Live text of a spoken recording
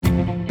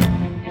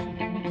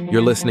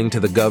You're listening to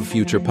the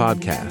GovFuture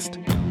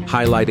podcast,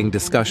 highlighting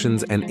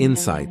discussions and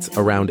insights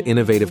around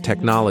innovative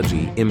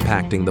technology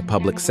impacting the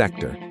public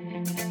sector.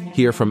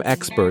 Hear from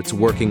experts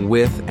working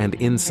with and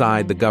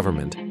inside the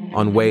government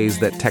on ways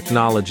that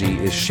technology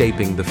is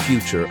shaping the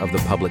future of the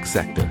public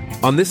sector.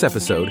 On this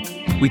episode,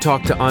 we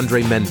talk to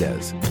Andre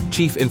Mendes,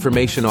 Chief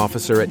Information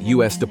Officer at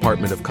U.S.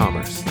 Department of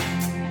Commerce.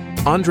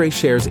 Andre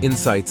shares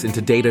insights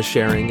into data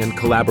sharing and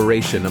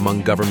collaboration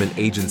among government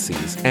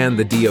agencies and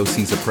the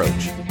DOC's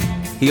approach.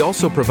 He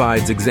also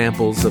provides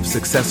examples of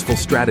successful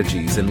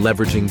strategies in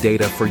leveraging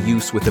data for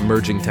use with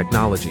emerging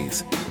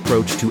technologies,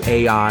 approach to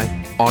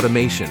AI,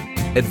 automation,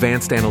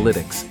 advanced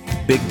analytics,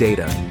 big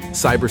data,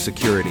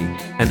 cybersecurity,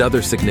 and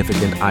other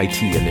significant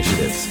IT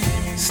initiatives.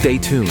 Stay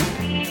tuned.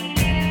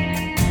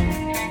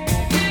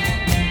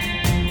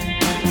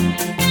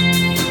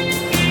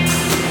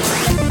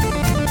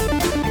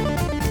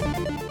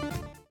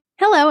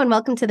 Hello, and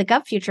welcome to the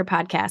GovFuture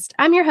podcast.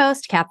 I'm your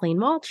host, Kathleen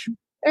Walsh.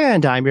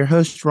 And I'm your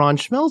host, Ron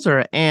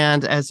Schmelzer.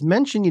 And as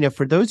mentioned,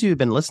 for those of you who've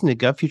been listening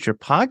to GovFuture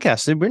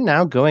podcast, we're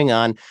now going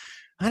on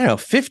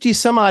 50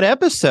 some odd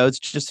episodes,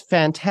 just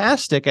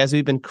fantastic, as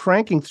we've been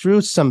cranking through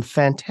some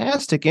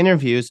fantastic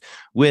interviews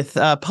with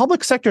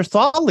public sector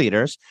thought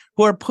leaders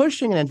who are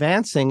pushing and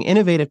advancing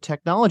innovative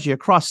technology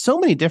across so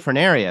many different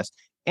areas.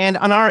 And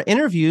on our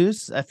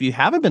interviews, if you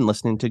haven't been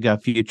listening to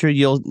GovFuture,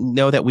 you'll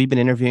know that we've been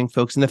interviewing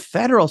folks in the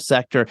federal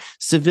sector,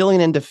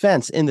 civilian and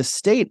defense, in the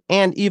state,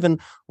 and even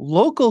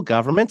local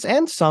governments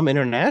and some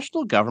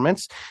international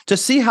governments to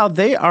see how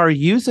they are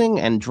using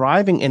and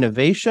driving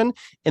innovation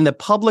in the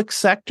public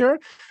sector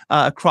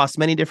across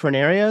many different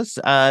areas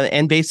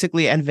and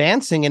basically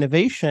advancing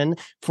innovation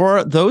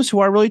for those who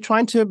are really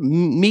trying to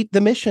meet the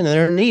mission and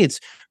their needs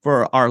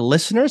for our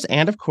listeners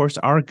and, of course,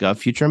 our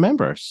GovFuture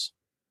members.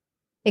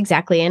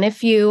 Exactly. And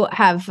if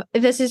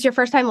this is your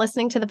first time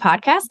listening to the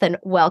podcast, then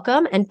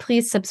welcome, and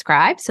please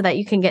subscribe so that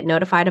you can get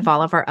notified of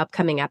all of our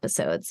upcoming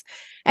episodes.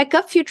 At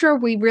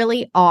GovFuture, we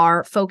really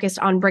are focused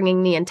on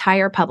bringing the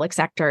entire public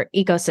sector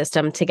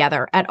ecosystem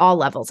together at all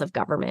levels of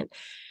government.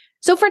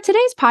 So for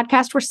today's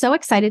podcast, we're so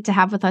excited to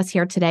have with us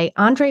here today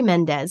Andre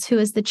Mendes, who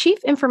is the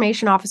Chief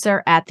Information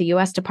Officer at the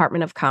U.S.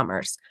 Department of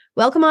Commerce.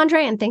 Welcome,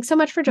 Andre, and thanks so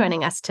much for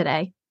joining us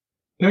today.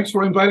 Thanks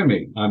for inviting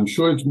me. I'm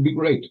sure it's going to be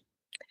great.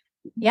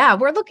 Yeah,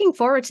 we're looking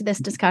forward to this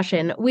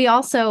discussion. We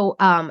also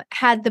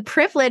had the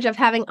privilege of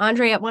having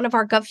Andre at one of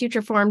our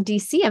GovFuture Forum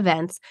DC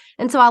events.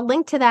 And so I'll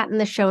link to that in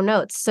the show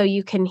notes so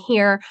you can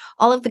hear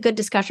all of the good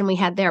discussion we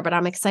had there. But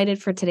I'm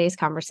excited for today's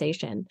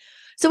conversation.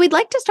 So we'd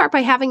like to start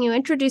by having you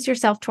introduce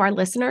yourself to our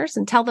listeners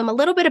and tell them a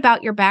little bit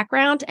about your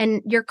background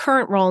and your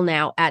current role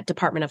now at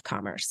Department of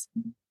Commerce.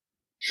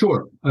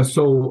 Sure.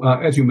 So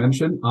as you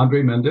mentioned,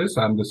 Andre Mendes,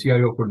 I'm the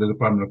CIO for the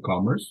Department of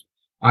Commerce.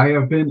 I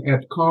have been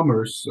at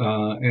Commerce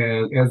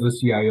as the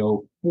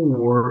CIO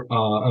for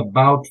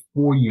about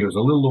 4 years, a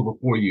little over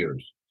 4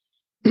 years.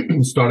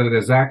 Started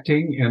as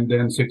acting, and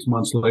then 6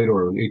 months later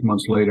or 8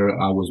 months later,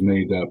 I was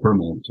made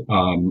permanent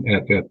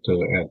at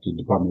the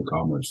Department of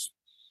Commerce.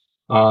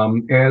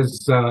 In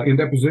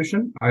that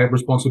position, I have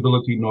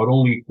responsibility not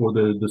only for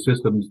the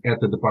systems at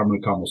the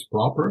Department of Commerce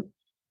proper,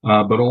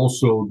 but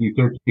also the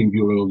 13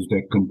 bureaus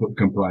that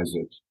comprise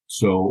it.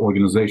 So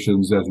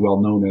organizations as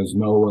well known as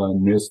NOAA,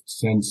 NIST,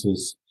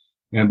 Census,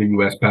 and the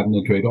U.S. Patent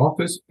and Trade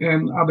Office,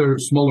 and other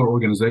smaller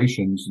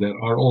organizations that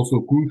are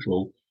also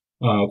crucial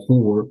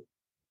for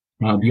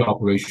the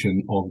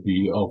operation of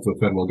the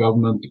federal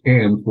government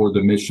and for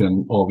the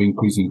mission of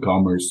increasing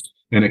commerce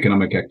and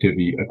economic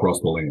activity across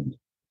the land.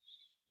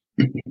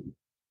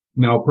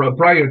 Now,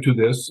 prior to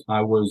this,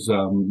 I was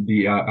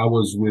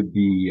with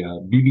the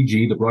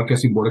BBG, the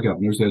Broadcasting Board of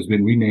Governors, that has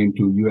been renamed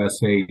to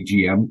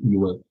USAGM,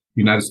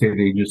 United States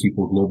Agency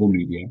for Global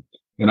Media.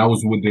 And I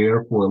was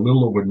there for a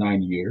little over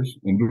 9 years.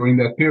 And during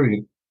that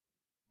period,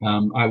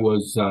 I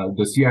was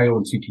the CIO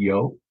and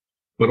CTO,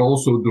 but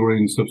also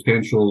during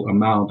substantial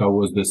amount, I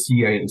was the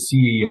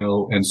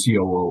CEO and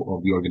COO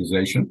of the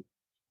organization.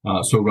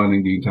 So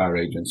running the entire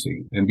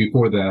agency. And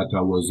before that,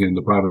 I was in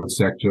the private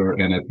sector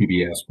and at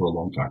PBS for a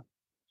long time.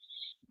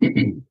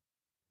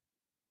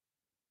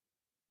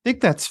 I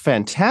think that's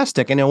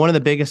fantastic. I know one of the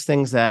biggest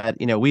things that,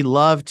 we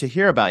love to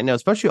hear about,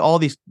 especially all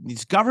these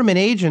government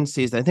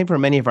agencies that I think for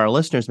many of our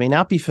listeners may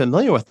not be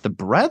familiar with the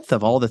breadth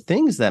of all the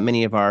things that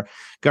many of our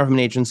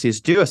government agencies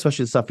do,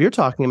 especially the stuff you're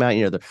talking about,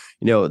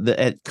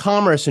 the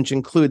Commerce, which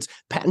includes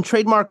Patent and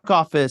Trademark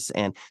Office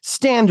and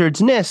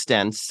standards, NIST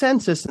and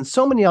Census, and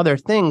so many other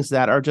things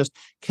that are just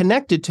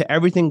connected to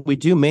everything we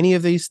do. Many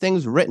of these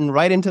things written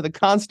right into the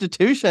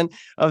Constitution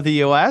of the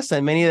U.S.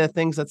 and many of the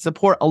things that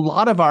support a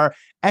lot of our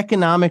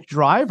economic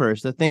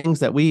drivers, the things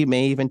that we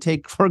may even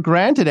take for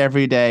granted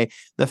every day,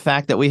 the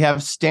fact that we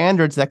have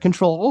standards that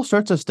control all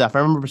sorts of stuff. I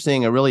remember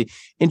seeing a really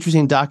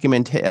interesting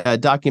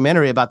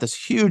documentary about this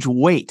huge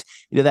weight,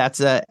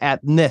 that's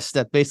at NIST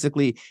that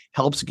basically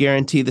helps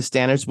guarantee the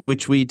standards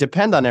which we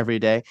depend on every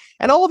day.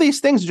 And all these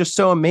things are just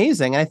so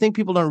amazing. And I think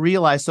people don't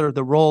realize sort of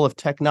the role of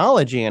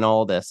technology in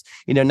all this.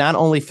 not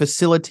only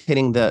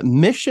facilitating the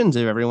missions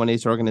of every one of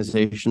these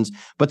organizations,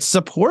 but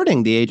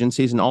supporting the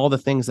agencies and all the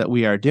things that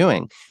we are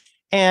doing.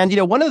 And,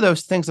 one of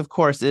those things, of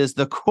course, is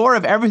the core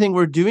of everything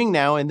we're doing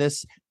now in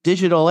this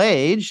digital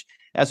age,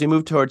 as we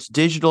move towards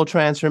digital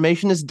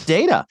transformation, is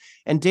data.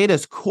 And data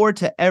is core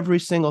to every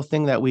single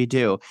thing that we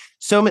do.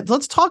 So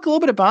let's talk a little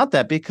bit about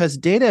that, because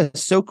data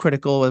is so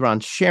critical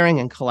around sharing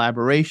and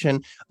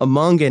collaboration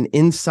among and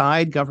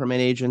inside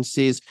government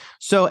agencies.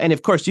 So, and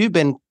of course, you've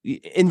been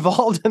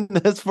involved in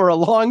this for a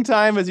long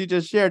time, as you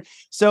just shared.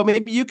 So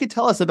maybe you could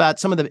tell us about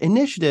some of the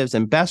initiatives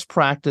and best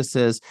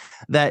practices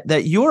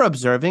that you're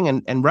observing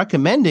and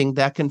recommending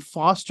that can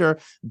foster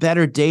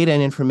better data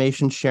and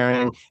information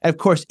sharing, and of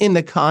course, in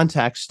the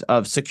context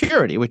of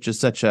security, which is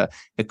such a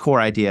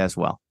core idea as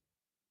well.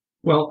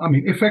 Well, I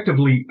mean,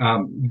 effectively,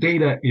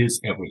 data is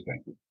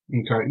everything.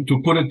 Okay,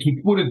 to put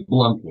it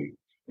bluntly,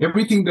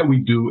 everything that we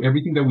do,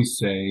 everything that we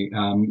say,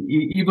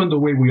 even the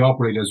way we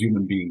operate as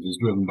human beings, is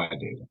driven by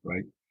data,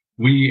 right?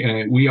 We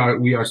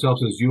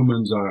ourselves as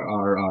humans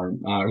are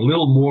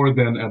little more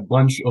than a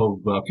bunch of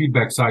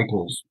feedback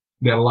cycles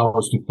that allow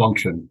us to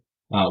function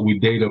with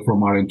data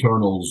from our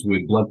internals,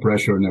 with blood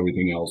pressure and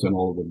everything else, and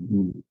all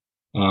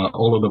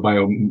of the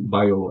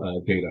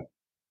bio data.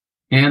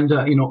 And,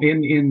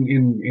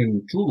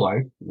 in true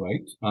life,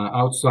 right,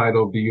 outside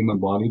of the human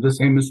body, the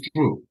same is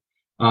true.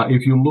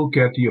 If you look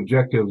at the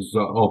objectives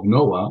of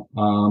NOAA,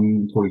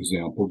 for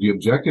example, the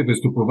objective is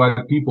to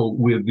provide people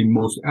with the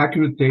most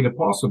accurate data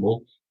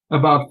possible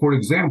about, for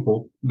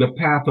example, the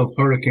path of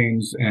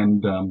hurricanes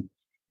and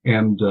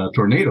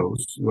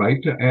tornadoes,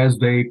 right, as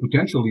they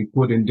potentially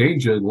put in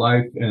danger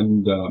life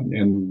and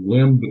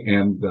limb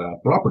and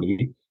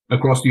property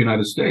across the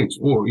United States,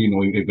 or,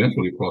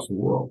 eventually across the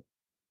world.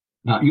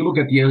 You look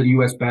at the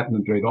U.S. Patent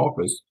and Trade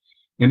Office,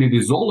 and it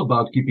is all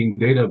about keeping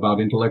data about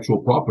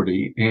intellectual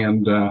property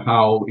and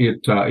how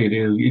it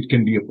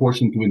can be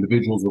apportioned to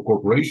individuals or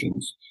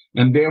corporations,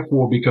 and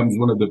therefore becomes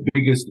one of the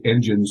biggest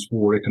engines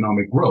for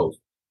economic growth,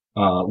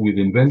 with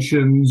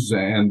inventions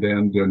and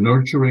then their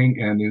nurturing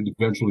and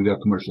eventually their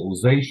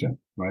commercialization,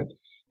 right?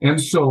 And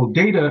so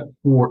data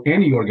for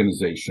any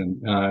organization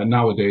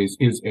nowadays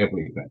is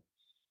everything.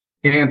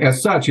 And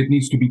as such, it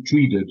needs to be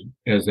treated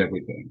as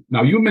everything.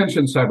 Now, you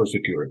mentioned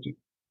cybersecurity.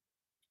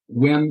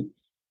 When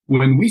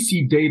we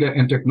see data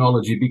and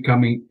technology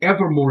becoming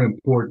ever more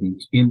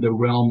important in the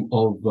realm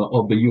of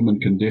the human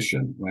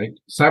condition, right?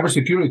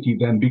 Cybersecurity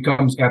then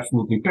becomes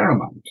absolutely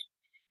paramount.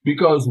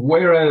 Because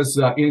whereas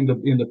in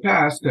the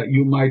past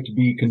you might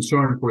be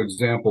concerned, for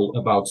example,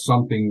 about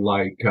something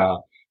like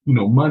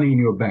money in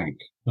your bank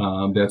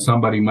that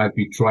somebody might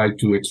be trying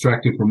to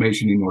extract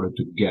information in order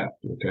to get,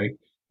 okay?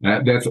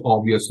 That's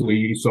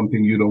obviously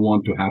something you don't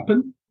want to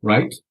happen,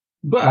 right?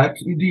 But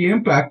the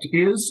impact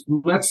is,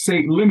 let's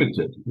say,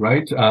 limited,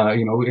 right?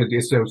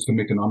 There's some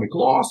economic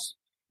loss,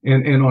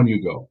 and on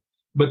you go.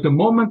 But the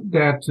moment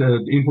that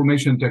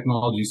information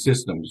technology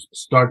systems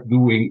start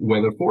doing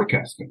weather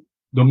forecasting,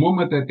 the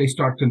moment that they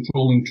start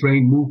controlling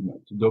train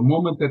movement, the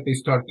moment that they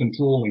start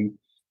controlling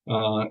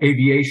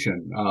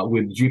aviation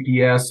with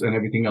GPS and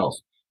everything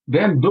else,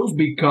 then those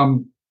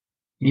become,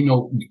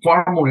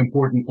 far more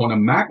important on a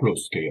macro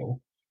scale,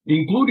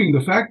 including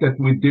the fact that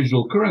with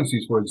digital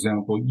currencies, for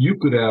example, you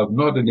could have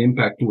not an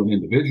impact to an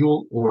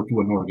individual or to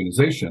an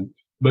organization,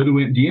 but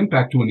the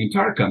impact to an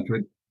entire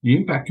country, the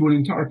impact to an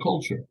entire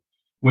culture.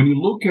 When you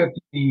look at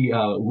the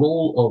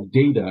role of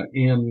data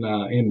in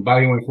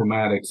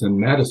bioinformatics and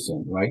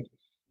medicine, right,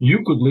 you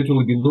could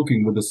literally be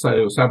looking with the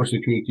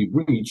cybersecurity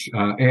breach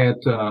at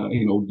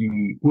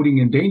the putting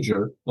in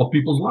danger of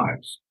people's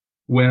lives.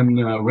 When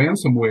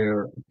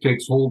ransomware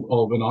takes hold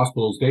of an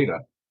hospital's data,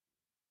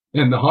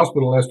 and the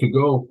hospital has to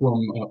go from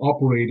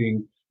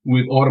operating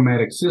with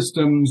automatic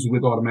systems,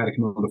 with automatic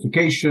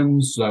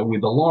notifications,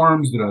 with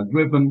alarms that are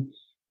driven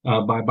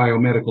by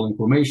biomedical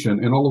information.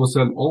 And all of a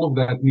sudden, all of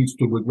that needs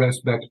to regress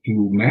back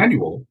to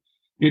manual.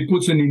 It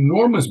puts an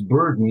enormous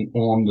burden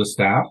on the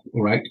staff,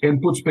 right,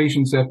 and puts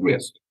patients at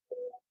risk.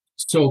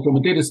 So from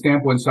a data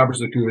standpoint,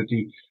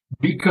 cybersecurity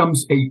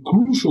becomes a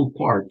crucial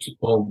part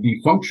of the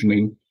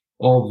functioning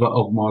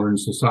of modern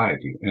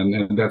society.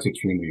 And that's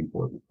extremely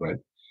important, right?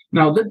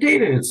 Now, the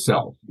data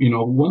itself,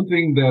 one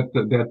thing that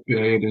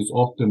it is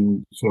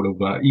often sort of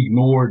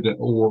ignored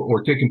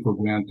or taken for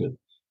granted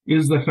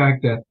is the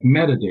fact that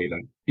metadata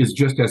is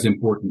just as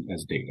important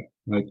as data,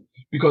 right?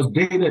 Because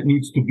data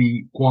needs to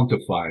be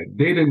quantified,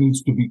 data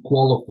needs to be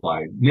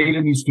qualified,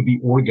 data needs to be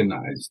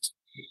organized.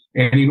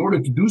 And in order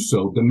to do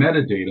so, the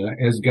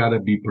metadata has got to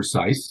be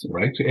precise,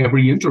 right?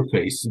 Every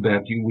interface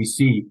that we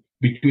see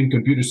between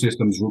computer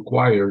systems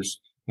requires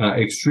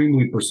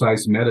extremely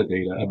precise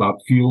metadata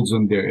about fields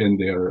and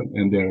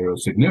their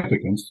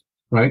significance,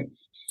 right?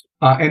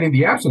 And in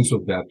the absence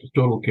of that,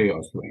 total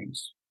chaos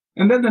reigns.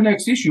 And then the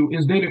next issue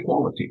is data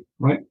quality,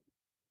 right?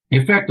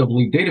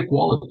 Effectively, data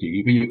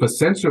quality, if a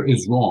sensor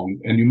is wrong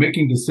and you're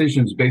making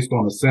decisions based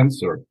on a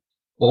sensor,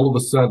 all of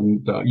a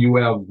sudden you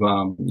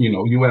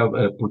have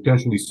a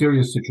potentially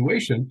serious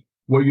situation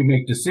where you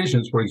make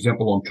decisions, for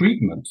example, on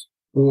treatment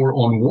or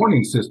on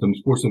warning systems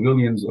for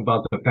civilians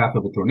about the path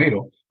of a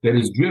tornado that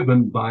is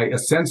driven by a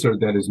sensor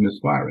that is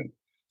misfiring.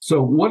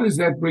 So what does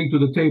that bring to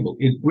the table?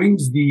 It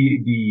brings the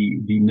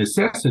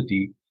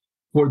necessity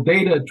for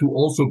data to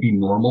also be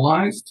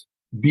normalized,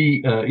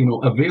 be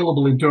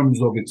available in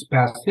terms of its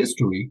past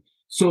history,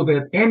 so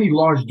that any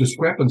large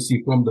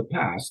discrepancy from the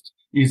past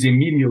is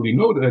immediately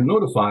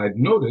notified,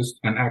 noticed,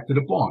 and acted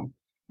upon.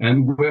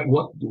 And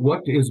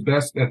what is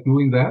best at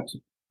doing that?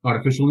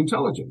 Artificial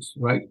intelligence,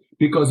 right?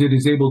 Because it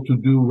is able to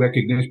do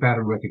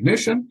pattern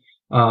recognition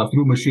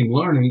through machine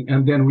learning,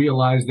 and then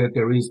realize that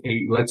there is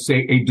let's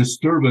say, a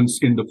disturbance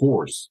in the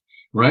force,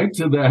 right?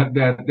 So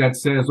that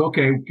says,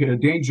 okay,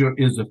 danger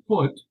is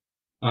afoot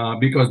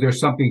because there's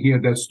something here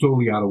that's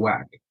totally out of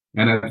whack.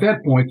 And at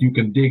that point, you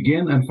can dig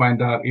in and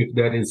find out if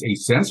that is a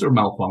sensor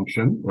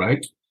malfunction,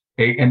 right?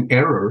 An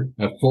error,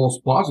 a false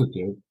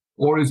positive,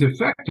 or is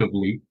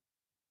effectively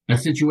a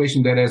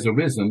situation that has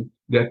arisen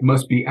that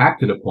must be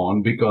acted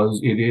upon because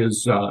it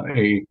is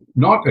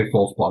not a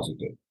false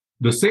positive.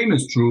 The same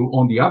is true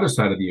on the other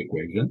side of the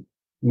equation,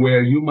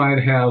 where you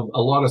might have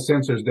a lot of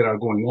sensors that are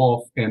going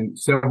off and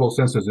several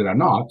sensors that are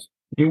not,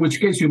 in which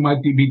case you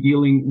might be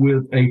dealing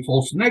with a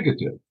false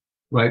negative,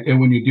 right? And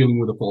when you're dealing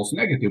with a false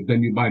negative,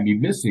 then you might be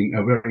missing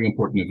a very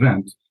important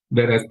event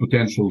that has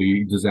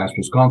potentially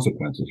disastrous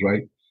consequences,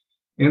 right?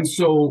 And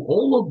so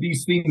all of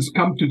these things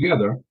come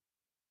together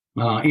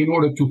in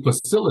order to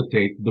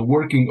facilitate the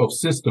working of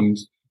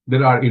systems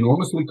that are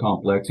enormously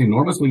complex,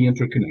 enormously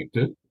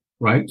interconnected,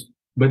 right?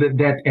 But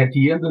that at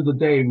the end of the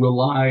day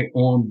rely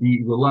on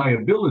the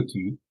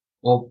reliability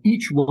of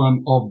each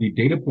one of the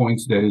data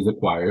points that is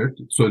acquired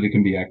so they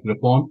can be acted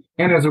upon,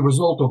 and as a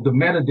result of the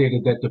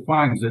metadata that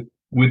defines it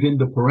within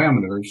the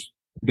parameters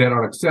that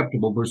are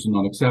acceptable versus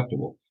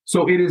unacceptable.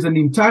 So it is an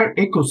entire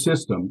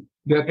ecosystem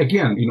that,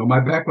 again, my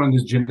background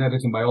is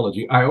genetics and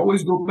biology. I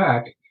always go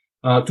back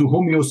to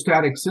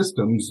homeostatic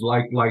systems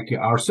like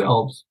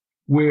ourselves,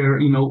 where,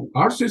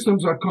 our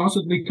systems are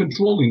constantly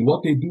controlling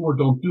what they do or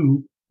don't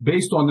do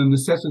based on the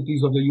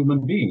necessities of the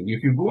human being.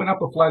 If you're going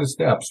up a flight of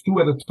steps, 2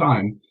 at a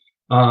time,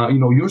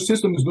 your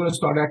system is going to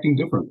start acting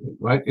differently,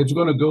 right? It's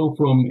going to go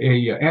from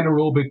a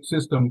anaerobic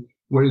system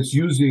where it's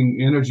using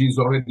energies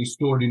already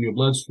stored in your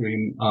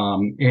bloodstream,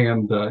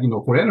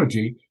 for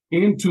energy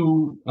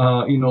into,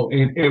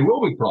 an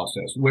aerobic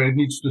process where it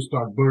needs to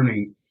start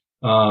burning,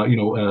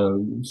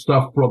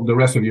 stuff from the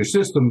rest of your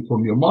system,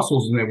 from your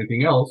muscles and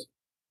everything else,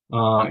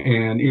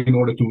 and in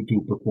order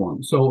to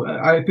perform. So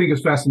I think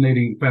it's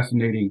fascinating,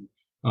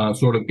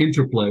 sort of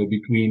interplay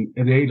between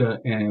data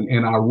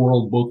and our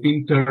world, both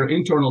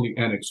internally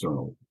and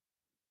externally.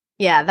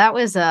 Yeah, that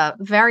was a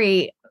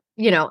very,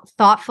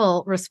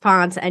 thoughtful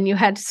response. And you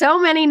had so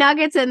many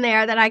nuggets in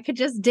there that I could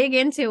just dig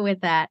into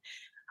with that.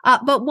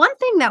 But one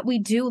thing that we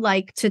do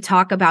like to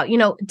talk about,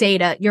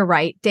 data, you're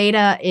right.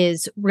 Data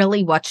is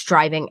really what's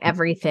driving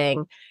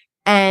everything.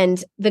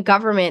 And the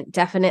government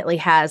definitely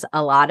has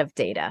a lot of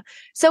data.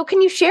 So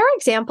can you share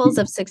examples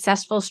of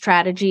successful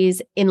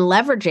strategies in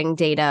leveraging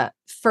data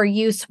for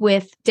use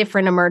with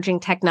different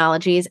emerging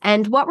technologies?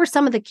 And what were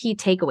some of the key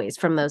takeaways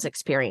from those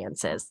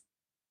experiences?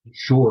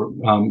 Sure.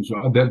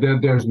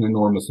 There's an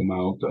enormous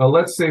amount.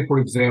 Let's say, for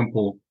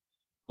example,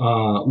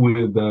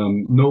 with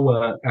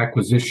NOAA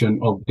acquisition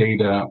of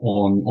data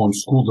on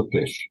schools of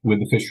fish with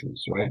the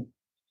fisheries, right?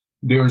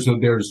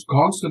 There's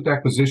constant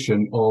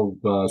acquisition of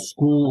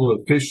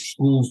fish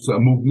schools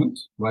movement,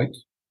 right?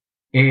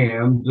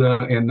 And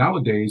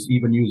nowadays,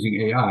 even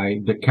using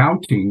AI, the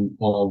counting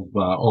of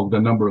the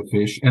number of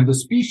fish and the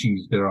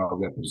species that are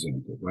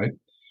represented, right?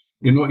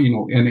 And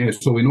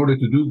so in order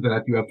to do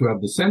that, you have to have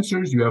the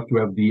sensors, you have to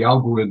have the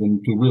algorithm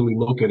to really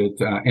look at it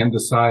and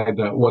decide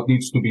what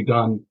needs to be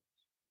done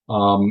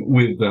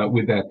with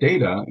that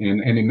data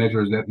and any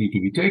measures that need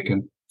to be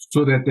taken,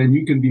 so that then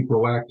you can be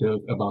proactive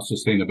about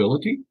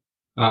sustainability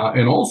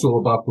and also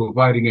about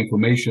providing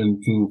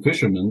information to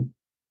fishermen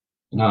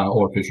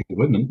or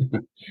fisherwomen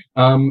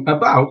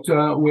about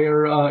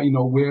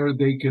where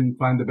they can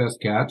find the best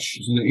catch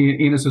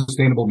in a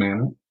sustainable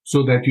manner,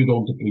 so that you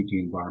don't deplete the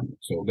environment.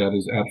 So that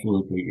is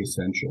absolutely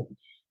essential.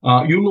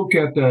 You look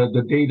at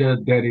the data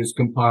that is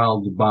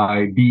compiled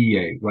by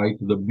BEA, right,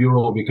 the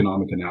Bureau of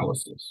Economic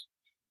Analysis.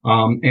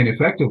 And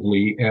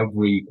effectively,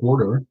 every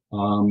quarter,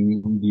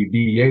 the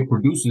BEA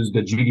produces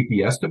the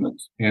GDP estimate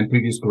and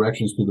previous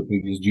corrections to the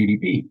previous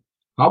GDP.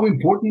 How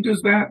important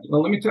is that?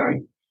 Well, let me tell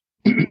you.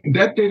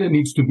 That data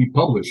needs to be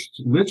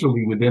published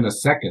literally within a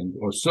second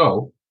or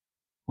so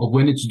of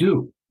when it's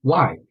due.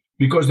 Why?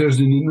 Because there's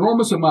an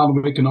enormous amount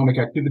of economic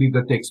activity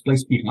that takes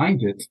place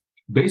behind it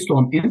based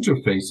on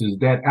interfaces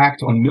that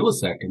act on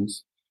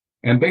milliseconds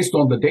and based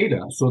on the data,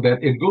 so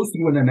that it goes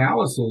through an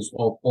analysis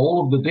of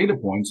all of the data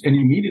points and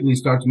immediately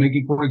starts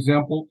making, for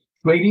example,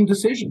 trading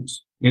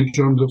decisions in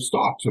terms of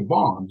stocks or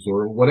bonds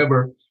or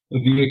whatever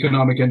the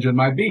economic engine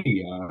might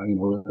be.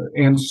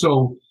 And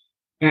so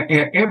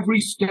at every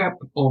step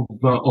of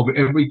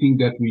everything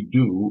that we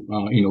do,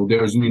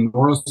 there's an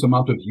enormous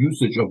amount of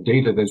usage of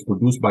data that's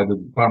produced by the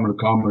Department of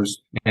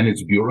Commerce and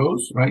its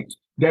bureaus, right?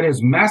 That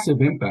has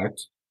massive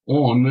impact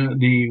on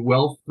the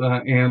wealth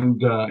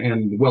and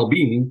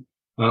well-being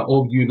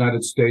of the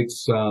United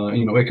States,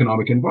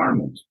 economic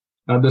environment.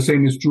 The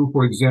same is true,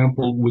 for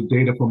example, with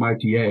data from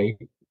ITA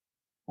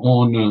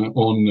on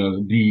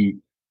the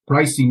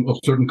pricing of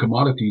certain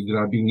commodities that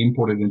are being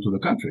imported into the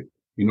country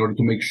in order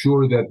to make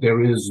sure that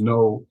there is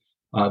no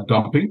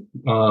dumping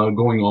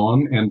going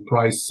on and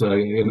price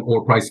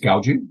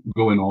gouging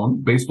going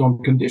on based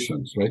on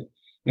conditions, right?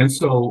 And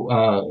so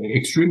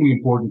extremely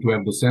important to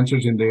have the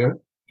sensors in there,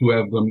 to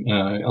have them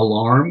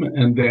alarm,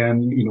 and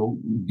then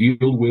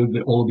deal with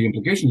all of the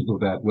implications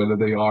of that, whether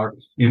they are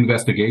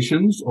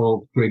investigations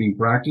of trading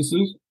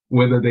practices,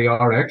 whether they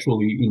are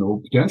actually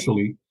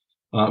potentially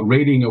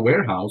raiding a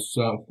warehouse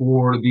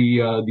for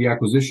the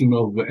acquisition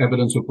of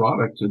evidence of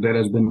product that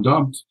has been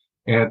dumped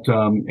at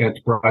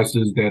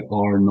prices that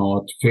are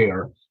not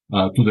fair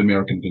to the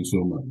American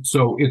consumer.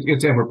 So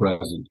it's ever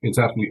present. It's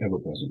absolutely ever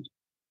present.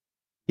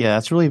 Yeah,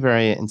 that's really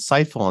very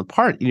insightful. In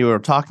part, you were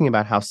talking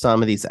about how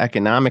some of these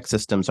economic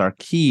systems are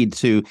keyed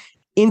to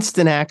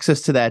instant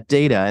access to that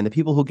data, and the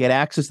people who get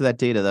access to that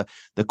data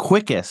the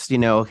quickest,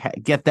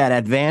 get that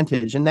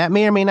advantage, and that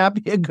may or may not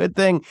be a good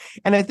thing.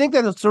 And I think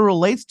that it sort of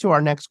relates to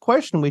our next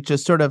question, which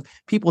is sort of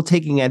people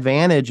taking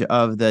advantage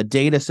of the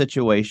data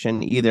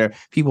situation, either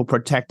people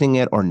protecting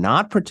it or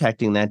not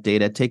protecting that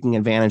data, taking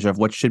advantage of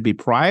what should be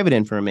private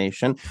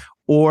information,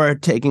 or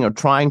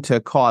trying to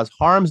cause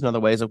harms in other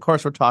ways. Of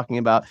course, we're talking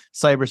about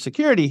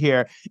cybersecurity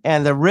here,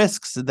 and the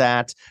risks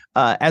that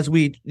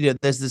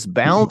there's this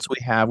balance we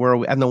have where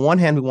on the one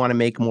hand, we want to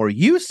make more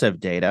use of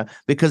data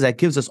because that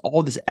gives us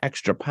all this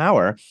extra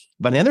power.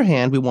 But on the other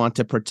hand, we want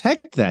to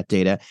protect that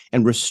data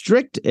and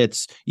restrict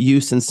its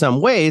use in some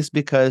ways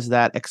because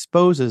that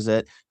exposes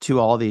it to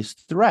all these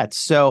threats.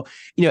 So,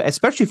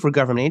 especially for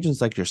government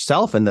agents like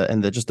yourself and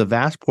the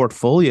vast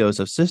portfolios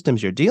of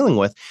systems you're dealing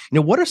with,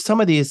 what are some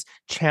of these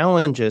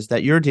challenges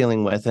that you're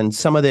dealing with and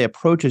some of the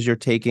approaches you're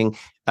taking,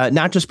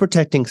 not just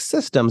protecting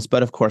systems,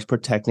 but of course,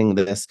 protecting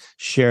this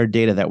shared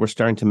data that we're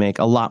starting to make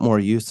a lot more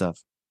use of?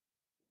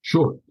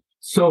 Sure.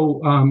 So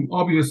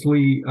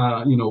obviously,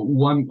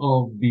 one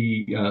of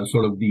the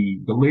sort of the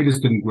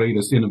latest and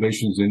greatest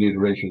innovations and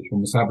iterations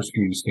from a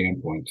cybersecurity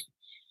standpoint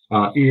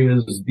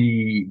is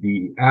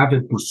the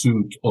avid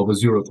pursuit of a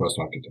zero trust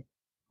architecture,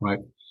 right?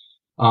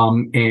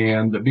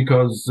 And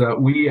because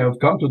we have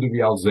come to the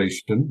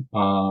realization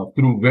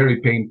through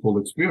very painful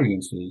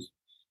experiences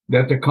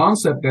that the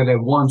concept that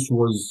at once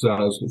was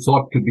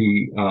thought to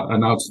be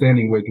an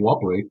outstanding way to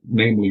operate,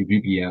 namely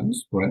VPNs,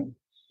 right?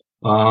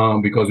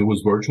 Because it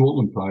was virtual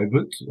and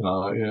private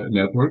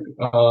network,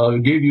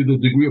 gave you the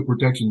degree of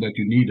protection that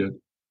you needed,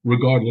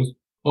 regardless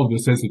of the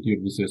sensitivity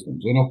of the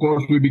systems. And of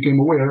course, we became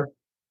aware,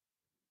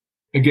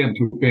 again,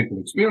 through painful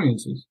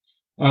experiences,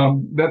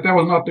 that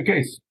was not the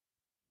case.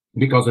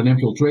 Because an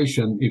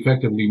infiltration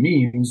effectively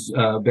means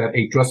that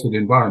a trusted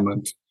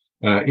environment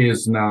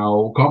is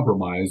now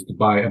compromised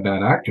by a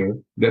bad actor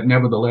that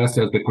nevertheless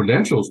has the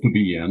credentials to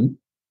be in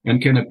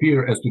and can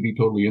appear as to be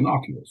totally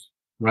innocuous,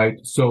 right?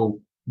 So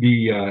as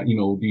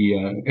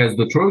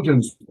the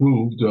Trojans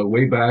proved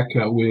way back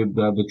with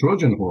the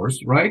Trojan horse,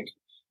 right?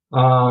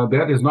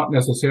 That is not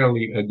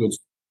necessarily a good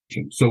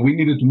solution. So we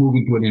needed to move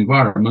into an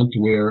environment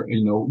where,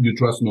 you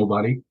trust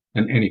nobody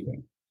and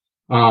anything.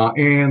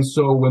 And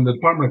so when the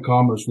Department of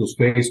Commerce was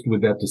faced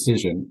with that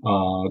decision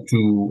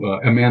to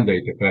a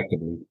mandate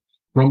effectively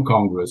from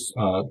Congress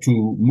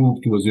to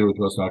move to a zero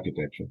trust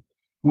architecture,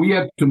 we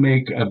had to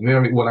make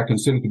what I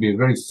consider to be a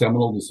very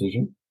seminal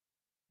decision,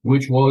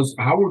 which was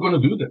how we're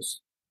going to do this.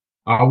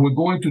 We're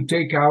going to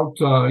take out,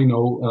 a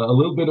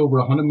little bit over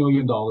 $100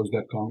 million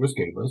that Congress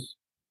gave us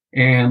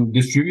and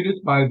distribute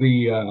it by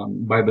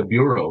the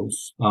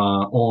bureaus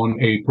on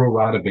a pro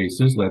rata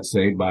basis, let's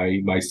say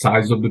by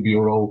size of the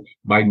bureau,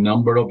 by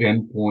number of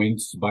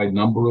endpoints, by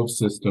number of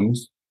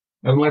systems,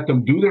 and let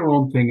them do their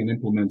own thing and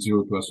implement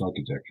zero trust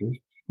architectures,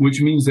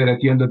 which means that at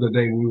the end of the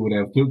day, we would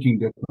have 13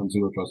 different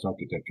zero trust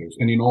architectures,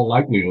 and in all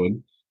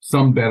likelihood,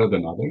 some better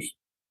than others,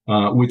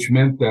 which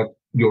meant that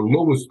your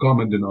lowest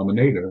common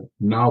denominator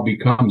now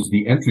becomes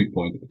the entry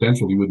point,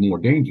 potentially with more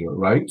danger,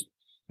 right?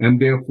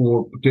 And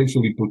therefore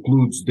potentially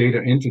precludes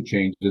data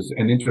interchanges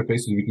and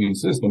interfaces between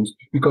systems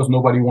because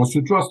nobody wants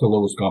to trust the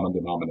lowest common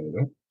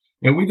denominator.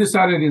 And we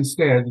decided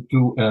instead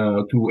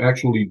to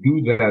actually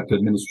do that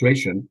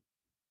administration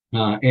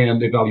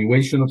and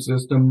evaluation of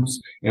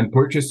systems and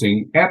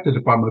purchasing at the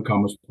Department of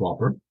Commerce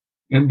proper,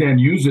 and then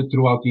use it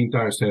throughout the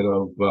entire set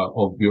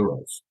of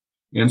bureaus.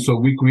 And so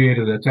we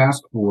created a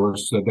task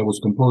force that was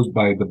composed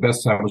by the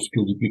best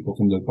cybersecurity people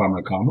from the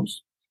Department of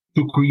Commerce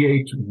to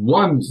create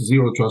one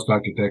zero trust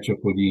architecture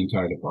for the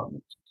entire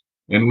department.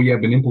 And we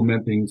have been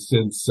implementing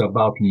since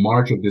about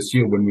March of this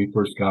year when we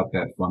first got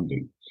that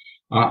funding.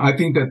 I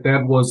think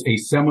that was a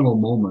seminal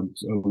moment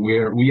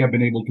where we have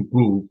been able to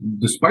prove,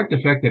 despite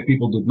the fact that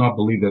people did not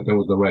believe that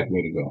was the right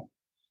way to go,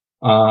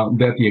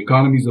 that the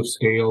economies of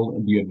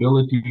scale, the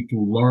ability to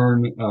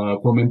learn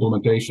from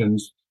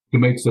implementations, to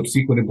make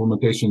subsequent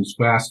implementations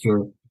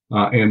faster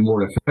and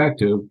more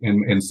effective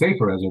and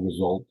safer as a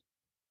result,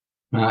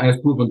 has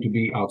proven to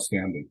be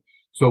outstanding.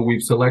 So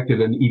we've selected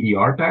an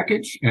EDR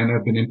package and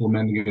have been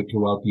implementing it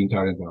throughout the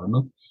entire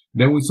environment.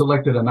 Then we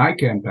selected an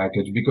ICAM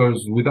package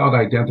because without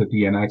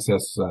identity and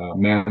access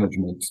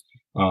management,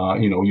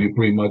 you're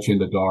pretty much in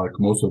the dark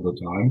most of the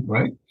time,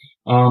 right?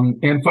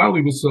 And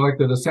finally, we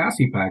selected a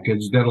SASE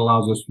package that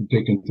allows us to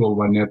take control of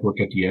our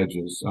network at the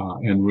edges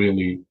and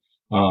really,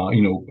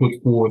 put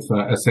forth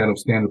a set of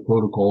standard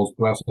protocols,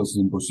 processes,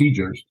 and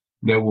procedures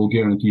that will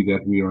guarantee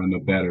that we are in a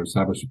better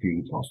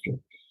cybersecurity posture.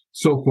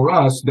 So for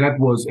us, that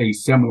was a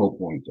seminal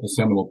point.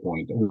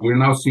 We're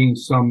now seeing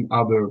some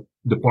other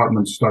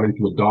departments starting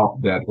to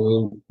adopt that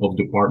whole of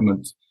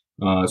department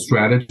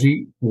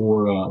strategy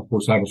for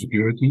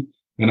cybersecurity.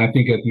 And I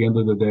think at the end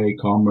of the day,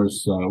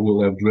 Commerce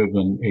will have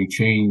driven a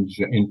change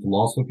in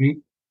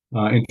philosophy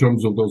in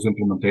terms of those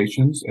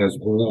implementations as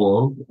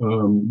whole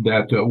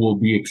that will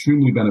be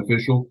extremely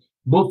beneficial,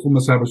 both from a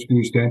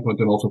cybersecurity standpoint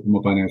and also from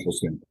a financial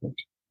standpoint.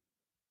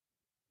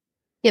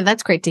 Yeah,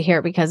 that's great to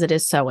hear because it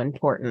is so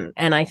important.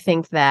 And I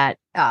think that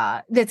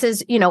this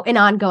is, an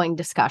ongoing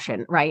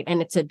discussion, right?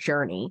 And it's a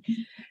journey.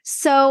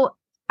 So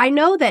I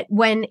know that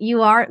when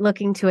you are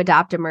looking to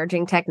adopt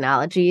emerging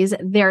technologies,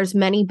 there's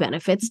many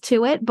benefits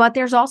to it, but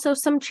there's also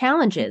some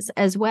challenges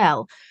as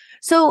well.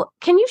 So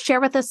can you share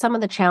with us some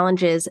of the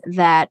challenges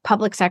that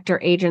public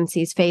sector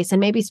agencies face and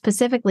maybe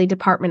specifically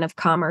Department of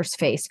Commerce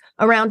face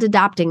around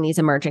adopting these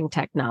emerging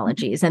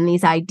technologies and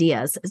these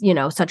ideas,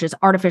 such as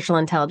artificial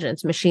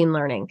intelligence, machine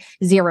learning,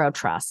 zero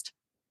trust?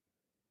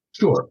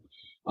 Sure.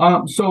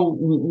 So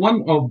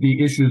one of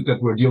the issues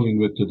that we're dealing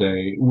with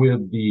today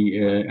with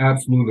the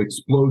absolute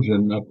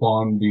explosion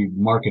upon the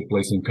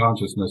marketplace and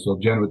consciousness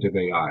of generative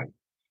AI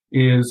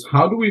is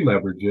how do we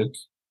leverage it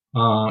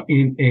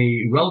in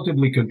a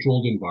relatively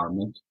controlled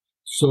environment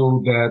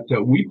so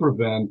that we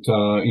prevent,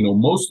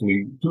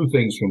 mostly two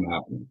things from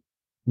happening.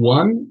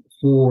 One,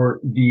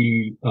 for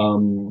the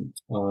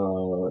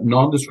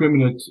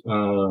non-discriminate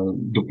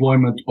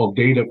deployment of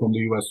data from the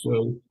U.S.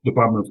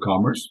 Department of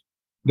Commerce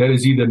that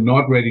is either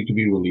not ready to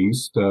be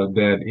released,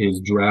 that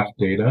is draft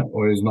data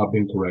or is not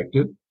being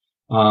corrected,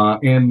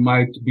 and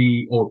might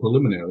be, or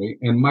preliminary,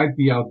 and might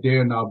be out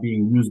there now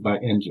being used by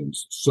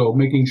engines. So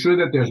making sure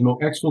that there's no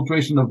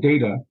exfiltration of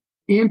data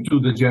into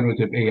the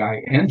generative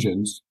AI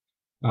engines,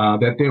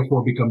 that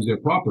therefore becomes their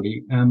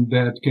property, and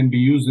that can be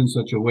used in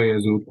such a way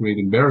as it would create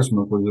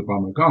embarrassment for the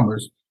Department of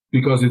Commerce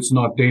because it's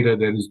not data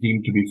that is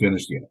deemed to be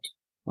finished yet,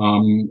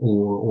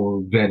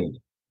 or vetted.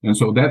 And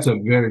so that's a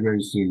very,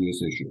 very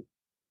serious issue.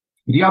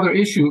 The other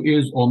issue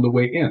is on the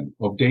way in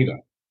of data,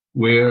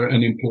 where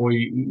an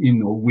employee,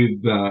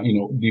 with,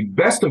 the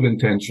best of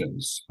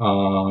intentions,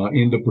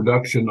 in the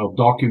production of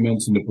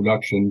documents, in the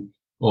production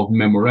of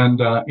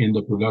memoranda, in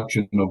the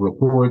production of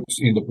reports,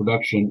 in the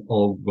production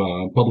of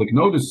public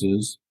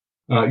notices,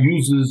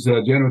 uses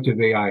a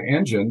generative AI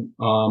engine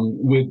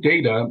with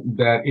data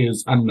that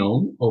is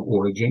unknown of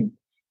origin,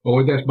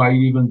 or that might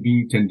even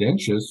be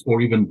tendentious or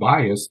even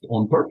biased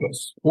on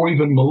purpose, or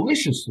even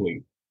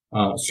maliciously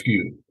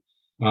skewed.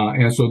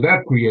 And so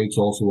that creates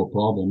also a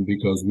problem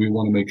because we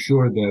want to make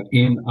sure that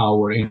in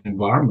our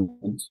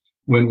environment,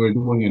 when we're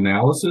doing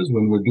analysis,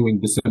 when we're doing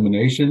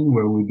dissemination,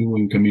 when we're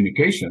doing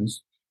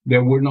communications,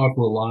 that we're not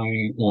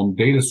relying on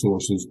data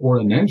sources or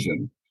an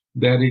engine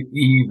that it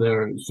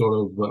either sort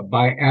of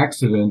by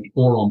accident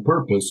or on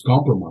purpose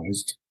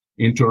compromised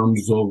in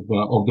terms of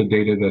the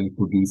data that it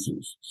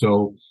produces.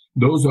 So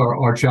those are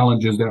our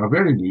challenges that are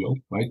very real,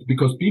 right?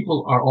 Because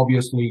people are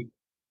obviously,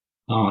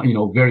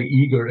 very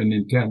eager and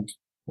intent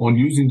on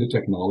using the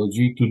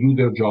technology to do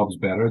their jobs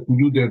better, to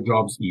do their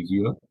jobs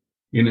easier,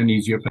 in an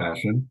easier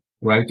fashion,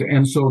 right?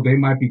 And so they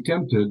might be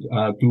tempted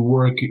to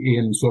work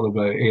in sort of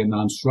a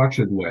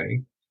non-structured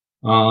way.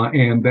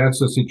 And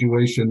that's a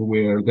situation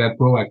where that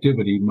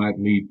proactivity might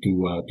lead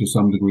to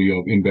some degree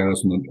of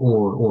embarrassment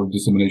or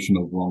dissemination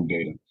of wrong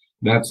data.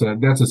 That's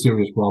a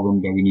serious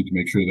problem that we need to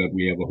make sure that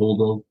we have a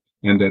hold of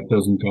and that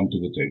doesn't come to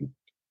the table.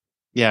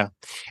 Yeah.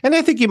 And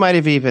I think you might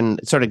have even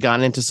sort of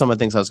gone into some of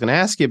the things I was going to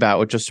ask you about,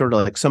 which is sort of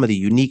like some of the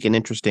unique and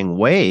interesting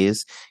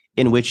ways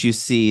in which you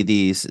see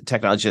these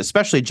technologies,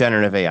 especially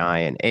generative AI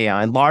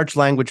and large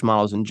language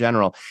models in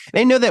general. And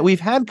I know that we've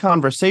had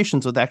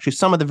conversations with actually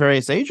some of the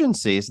various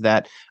agencies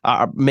that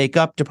make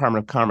up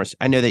Department of Commerce.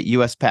 I know that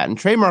U.S. Patent and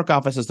Trademark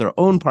Office has their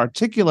own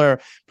particular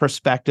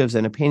perspectives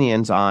and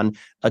opinions on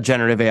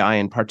generative AI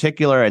in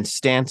particular, and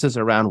stances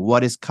around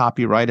what is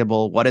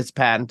copyrightable, what is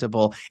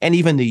patentable, and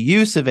even the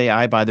use of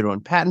AI by their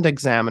own patent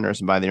examiners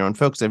and by their own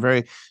folks. They have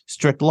very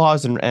strict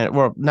laws and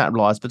well, not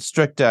laws, but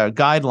strict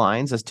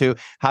guidelines as to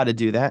how to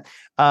do that.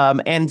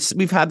 And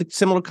we've had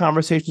similar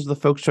conversations with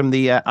the folks from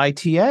the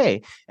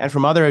ITA and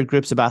from other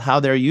groups about how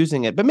they're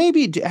using it. But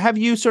maybe have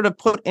you sort of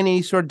put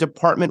any sort of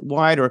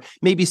department-wide or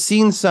maybe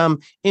seen some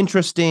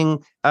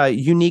interesting,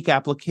 unique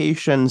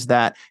applications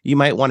that you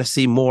might want to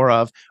see more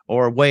of,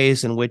 or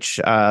ways in which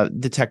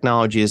the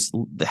technology is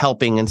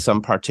helping in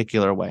some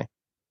particular way?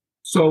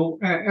 So,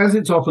 as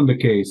it's often the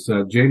case,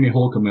 Jamie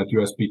Holcomb at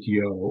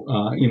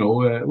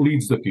USPTO,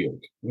 leads the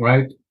field,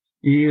 right?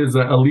 He is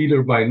a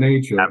leader by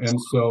nature. Absolutely.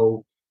 And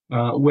so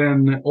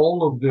when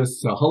all of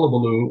this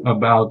hullabaloo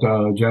about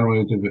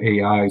generative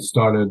AI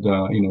started,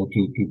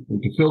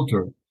 to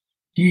filter,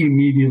 he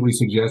immediately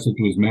suggested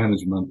to his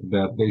management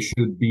that they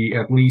should be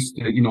at least,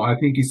 I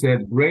think he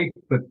said, great,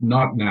 but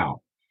not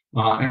now.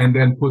 And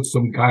then put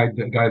some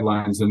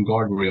guidelines and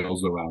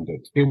guardrails around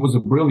it. It was a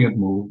brilliant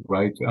move,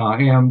 right?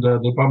 And the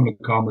Department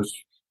of Commerce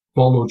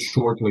followed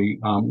shortly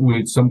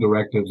with some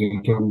directives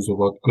in terms of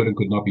what could and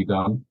could not be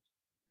done,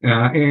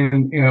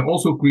 and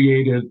also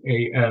created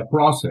a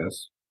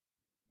process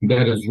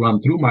that is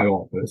run through my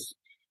office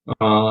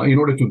in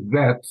order to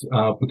vet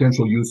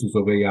potential uses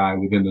of AI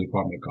within the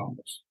Department of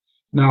Commerce.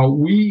 Now,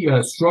 we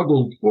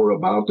struggled for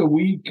about a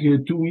week,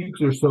 2 weeks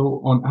or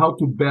so on how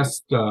to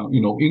best,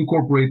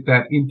 incorporate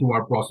that into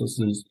our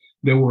processes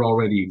that were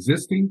already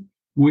existing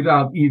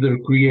without either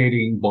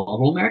creating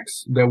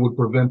bottlenecks that would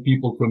prevent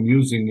people from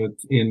using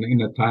it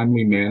in a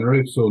timely manner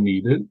if so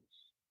needed,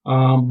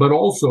 but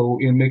also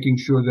in making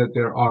sure that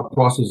there are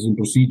processes and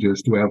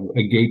procedures to have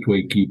a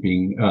gateway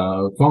keeping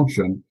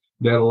function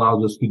that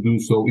allows us to do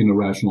so in a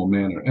rational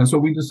manner. And so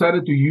we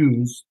decided to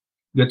use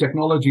the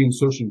technology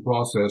insertion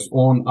process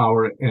on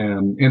our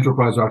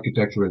enterprise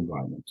architecture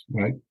environment,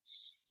 right?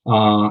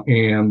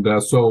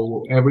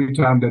 So every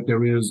time that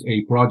there is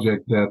a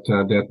project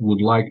that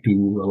would like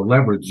to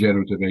leverage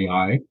generative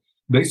AI,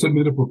 they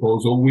submit a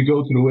proposal. We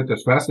go through it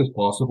as fast as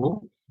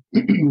possible,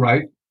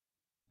 right?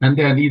 And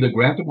then either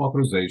grant them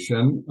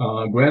authorization,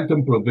 grant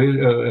them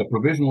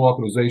provisional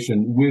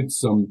authorization with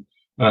some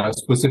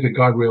specific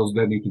guardrails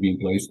that need to be in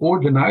place, or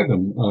deny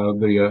them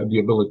the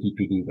ability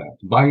to do that.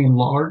 By and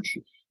large,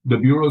 the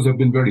bureaus have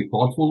been very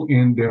thoughtful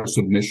in their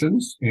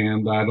submissions,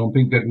 and I don't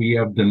think that we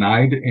have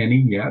denied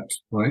any yet,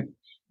 right?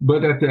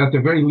 But at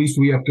the very least,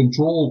 we have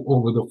control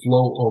over the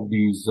flow of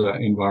these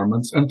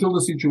environments until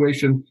the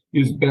situation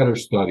is better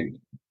studied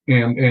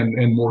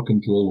and more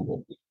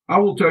controllable. I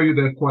will tell you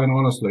that quite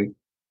honestly,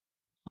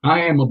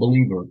 I am a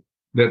believer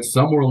that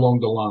somewhere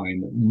along the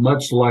line,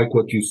 much like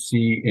what you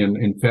see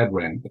in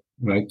FedRAMP,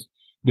 right?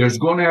 There's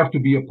going to have to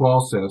be a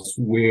process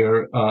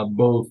where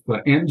both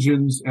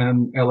engines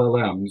and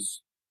LLMs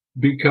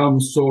become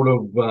sort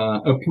of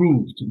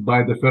approved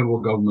by the federal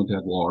government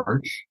at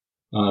large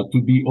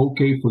to be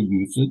okay for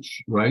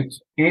usage, right?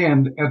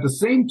 And at the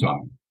same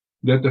time,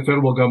 that the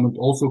federal government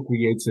also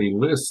creates a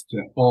list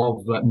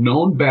of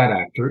known bad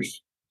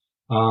actors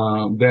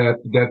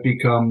that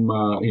become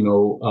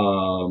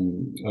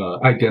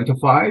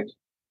identified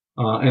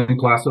and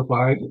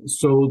classified,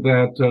 so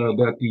that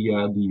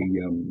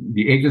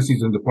the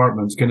agencies and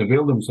departments can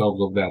avail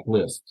themselves of that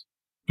list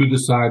to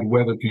decide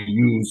whether to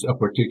use a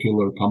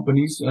particular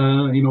company's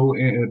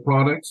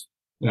products,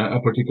 a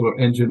particular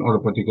engine, or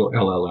a particular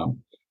LLM.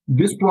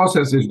 This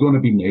process is going to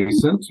be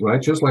nascent,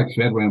 right? Just like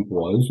FedRAMP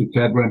was.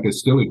 FedRAMP is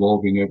still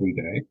evolving every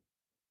day,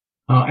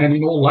 and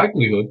in all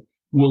likelihood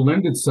will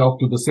lend itself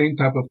to the same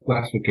type of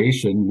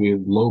classification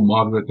with low,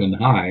 moderate, and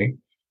high,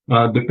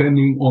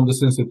 depending on the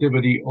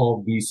sensitivity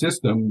of the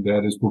system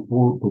that is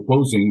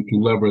proposing to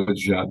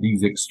leverage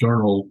these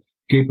external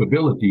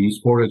capabilities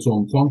for its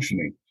own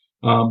functioning.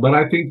 But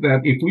I think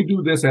that if we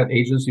do this at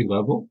agency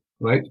level,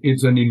 right,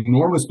 it's an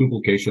enormous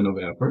duplication of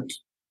effort.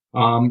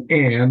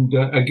 And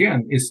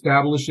again,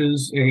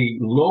 establishes the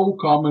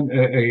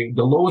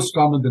lowest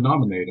common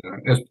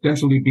denominator as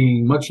potentially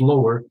being much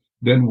lower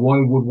than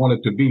one would want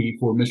it to be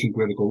for mission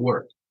critical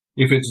work.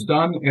 If it's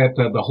done at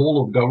the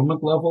whole of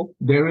government level,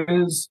 there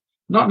is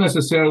not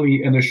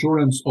necessarily an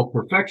assurance of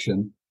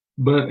perfection,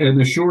 but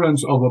an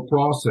assurance of a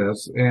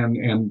process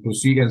and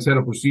set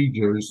of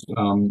procedures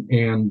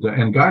and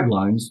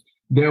guidelines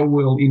that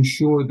will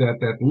ensure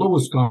that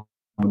lowest common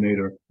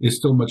denominator is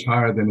still much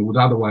higher than it would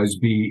otherwise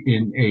be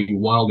in a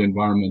wild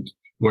environment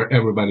where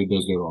everybody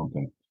does their own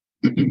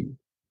thing.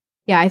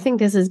 Yeah, I think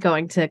this is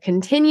going to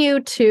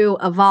continue to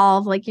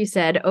evolve, like you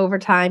said, over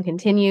time,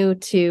 continue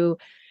to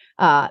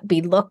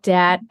be looked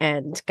at,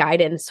 and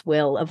guidance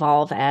will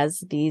evolve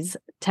as these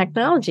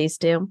technologies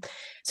do.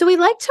 So we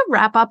like to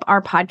wrap up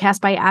our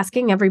podcast by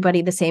asking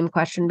everybody the same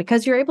question,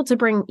 because you're able to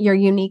bring your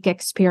unique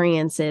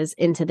experiences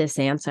into this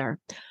answer.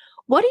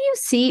 What do you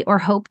see or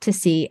hope to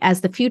see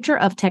as the future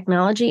of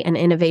technology and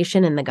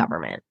innovation in the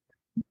government?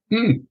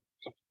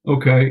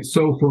 Okay,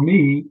 so for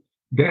me,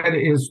 that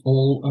is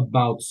all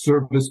about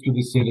service to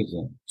the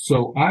citizen.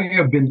 So I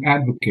have been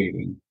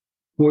advocating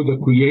for the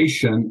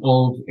creation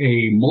of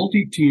a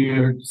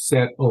multi-tiered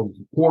set of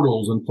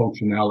portals and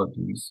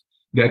functionalities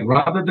that,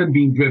 rather than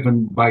being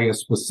driven by a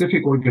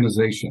specific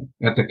organization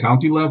at the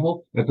county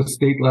level, at the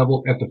state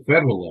level, at the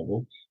federal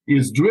level,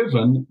 is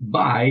driven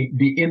by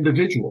the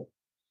individual,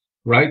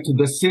 right?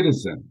 The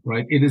citizen,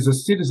 right? It is a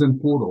citizen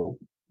portal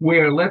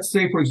where, let's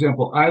say, for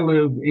example, I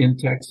live in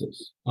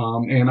Texas,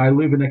 and I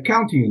live in a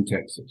county in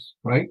Texas,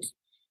 right?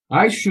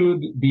 I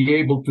should be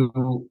able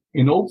to,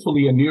 in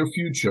hopefully a near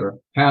future,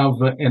 have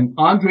an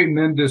Andre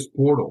Mendes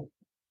portal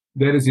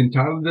that is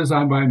entirely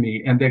designed by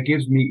me and that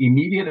gives me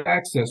immediate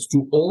access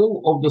to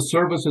all of the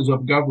services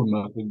of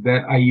government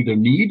that I either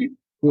need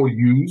or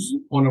use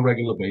on a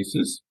regular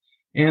basis,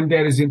 and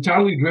that is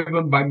entirely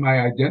driven by my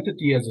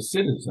identity as a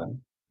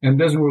citizen, and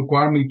doesn't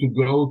require me to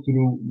go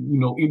through,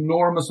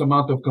 enormous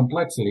amount of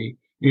complexity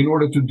in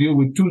order to deal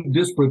with two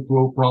disparate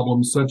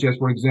problems, such as,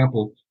 for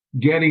example,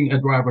 getting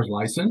a driver's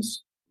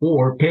license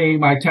or paying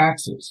my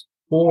taxes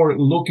or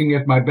looking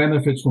at my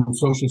benefits from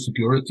Social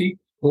Security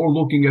or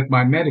looking at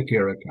my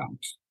Medicare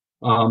account.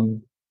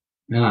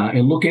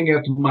 And looking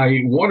at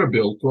my water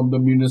bill from the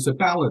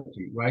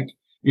municipality, right?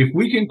 If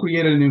we can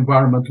create an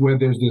environment where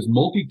there's this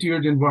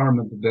multi-tiered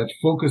environment that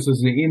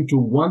focuses into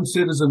one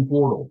citizen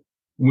portal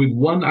with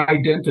one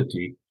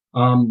identity,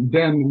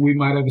 then we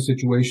might have a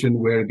situation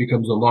where it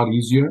becomes a lot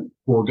easier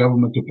for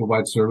government to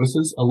provide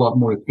services, a lot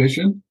more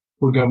efficient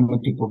for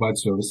government to provide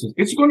services.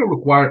 It's going to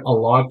require a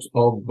lot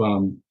of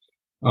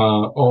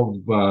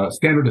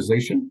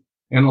standardization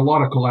and a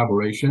lot of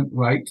collaboration,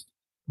 right?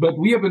 But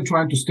we have been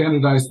trying to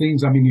standardize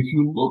things. I mean, if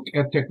you look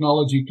at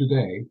technology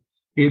today,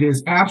 it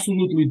is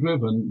absolutely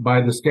driven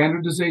by the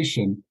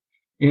standardization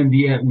and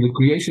the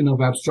creation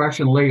of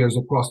abstraction layers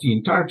across the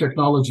entire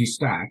technology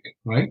stack,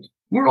 right?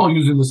 We're all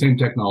using the same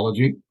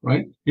technology,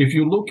 right? If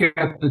you look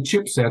at the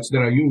chipsets that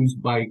are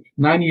used by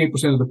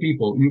 98% of the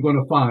people, you're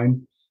going to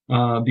find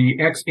the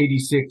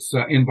x86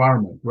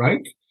 environment,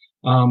 right?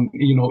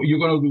 You're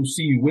going to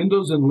see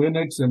Windows and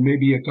Linux and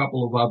maybe a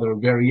couple of other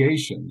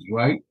variations,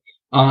 right?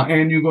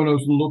 And you're going to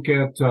look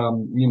at,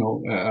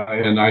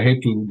 and I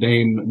hate to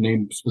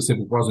name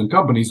specific present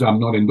companies.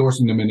 I'm not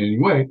endorsing them in any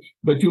way,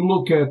 but you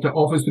look at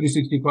Office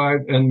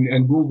 365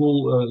 and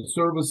Google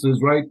services,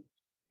 right?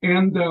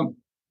 And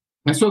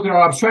so there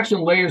are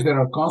abstraction layers that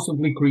are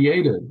constantly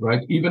created,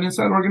 right? Even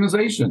inside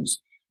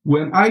organizations.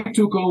 When I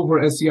took over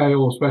as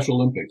CIO of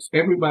Special Olympics,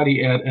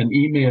 everybody had an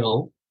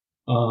email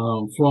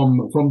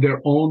from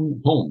their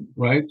own home,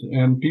 right?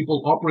 And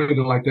people operated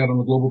like that on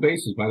a global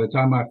basis. By the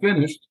time I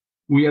finished,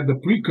 we had the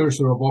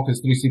precursor of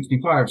Office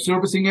 365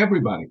 servicing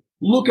everybody.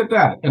 Look at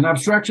that, an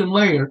abstraction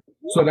layer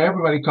so that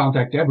everybody can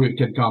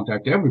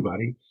contact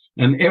everybody,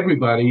 and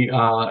everybody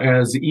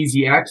has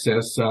easy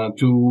access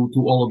to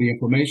all of the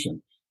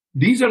information.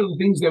 These are the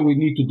things that we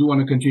need to do on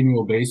a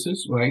continual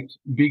basis, right?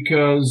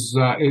 Because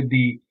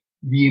the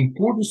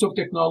importance of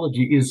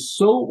technology is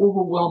so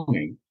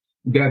overwhelming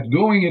that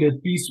going at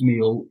it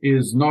piecemeal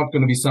is not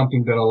going to be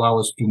something that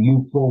allows us to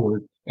move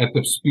forward at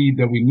the speed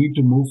that we need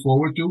to move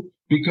forward to.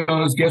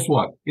 Because guess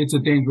what? It's a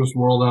dangerous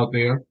world out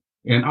there,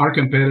 and our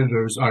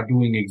competitors are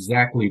doing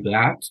exactly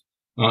that,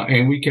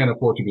 and we can't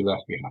afford to be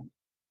left behind.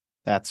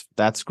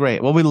 That's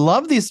great. Well, we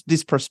love these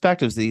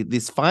perspectives.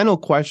 This final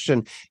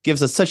question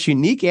gives us such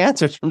unique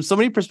answers from so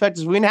many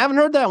perspectives. We haven't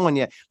heard that one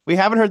yet. We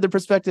haven't heard the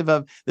perspective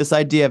of this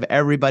idea of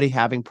everybody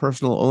having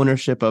personal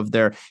ownership of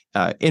their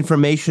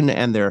information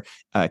and their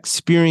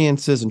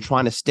experiences and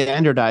trying to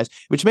standardize,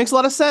 which makes a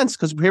lot of sense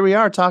because here we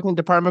are talking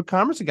Department of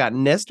Commerce. We got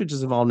NIST, which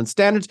is involved in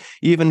standards.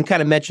 You even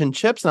kind of mentioned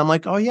CHIPS, and I'm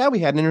like, oh yeah, we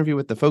had an interview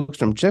with the folks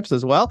from CHIPS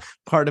as well,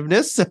 part of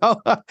NIST. So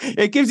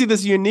it gives you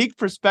this unique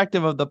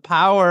perspective of the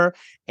power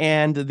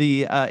and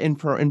the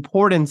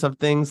importance of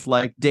things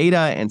like data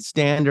and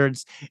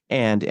standards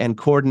and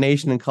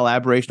coordination and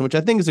collaboration, which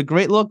I think is a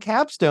great little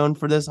capstone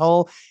for this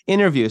whole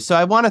interview. So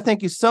I want to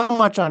thank you so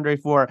much, Andre,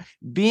 for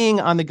being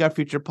on the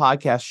GovFuture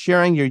podcast,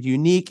 sharing your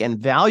unique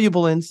and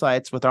valuable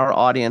insights with our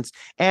audience.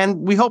 And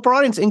we hope our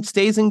audience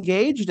stays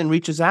engaged and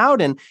reaches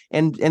out and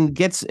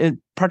gets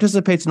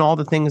participates in all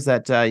the things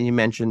that you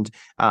mentioned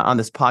on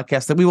this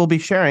podcast that we will be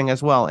sharing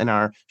as well in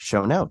our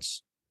show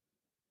notes.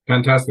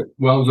 Fantastic.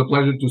 Well, it was a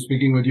pleasure to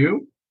speaking with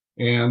you,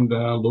 and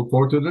look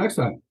forward to the next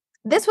time.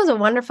 This was a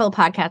wonderful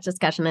podcast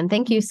discussion, and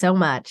thank you so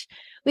much.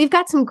 We've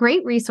got some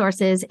great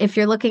resources if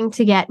you're looking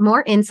to get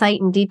more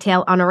insight and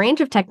detail on a range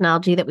of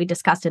technology that we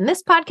discussed in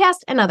this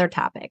podcast and other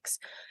topics.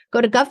 Go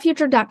to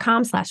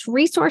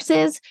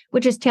govfuture.com/resources,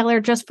 which is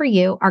tailored just for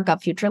you, our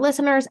GovFuture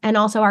listeners, and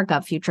also our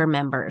GovFuture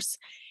members.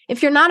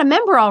 If you're not a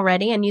member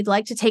already and you'd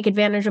like to take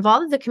advantage of all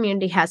that the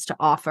community has to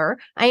offer,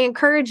 I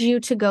encourage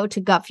you to go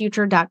to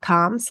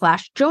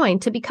govfuture.com/join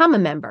to become a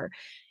member.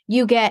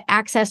 You get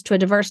access to a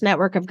diverse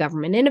network of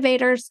government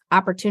innovators,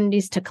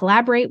 opportunities to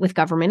collaborate with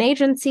government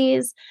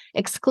agencies,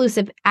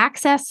 exclusive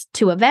access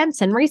to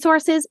events and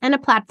resources, and a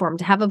platform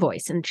to have a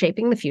voice in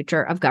shaping the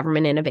future of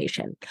government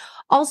innovation.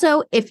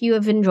 Also, if you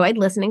have enjoyed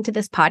listening to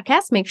this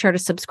podcast, make sure to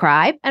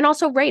subscribe and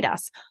also rate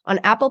us on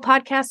Apple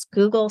Podcasts,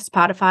 Google,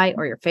 Spotify,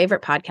 or your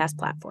favorite podcast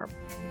platform.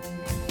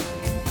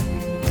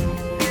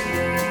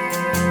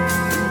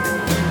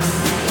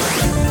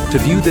 To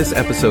view this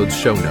episode's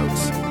show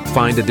notes,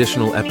 find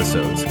additional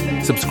episodes,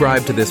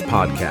 subscribe to this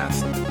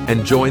podcast,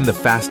 and join the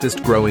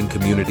fastest growing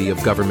community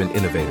of government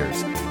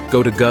innovators,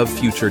 go to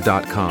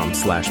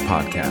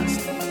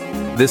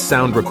govfuture.com/podcast. This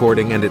sound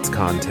recording and its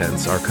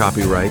contents are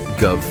copyright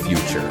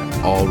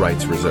GovFuture, all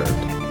rights reserved.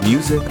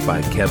 Music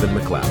by Kevin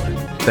MacLeod.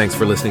 Thanks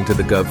for listening to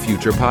the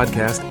GovFuture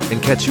podcast,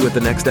 and catch you at the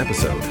next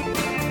episode.